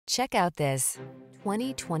Check out this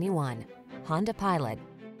 2021 Honda Pilot.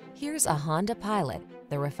 Here's a Honda Pilot,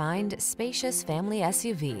 the refined, spacious family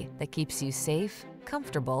SUV that keeps you safe,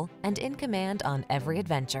 comfortable, and in command on every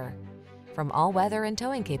adventure. From all-weather and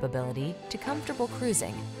towing capability to comfortable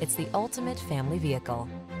cruising, it's the ultimate family vehicle.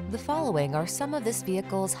 The following are some of this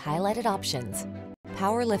vehicle's highlighted options: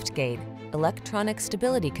 power liftgate, electronic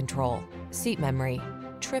stability control, seat memory,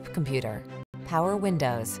 trip computer, power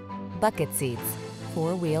windows, bucket seats,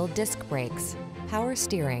 four-wheel disc brakes, power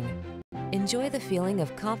steering. Enjoy the feeling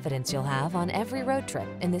of confidence you'll have on every road trip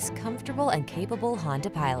in this comfortable and capable Honda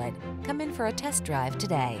Pilot. Come in for a test drive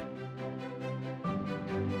today.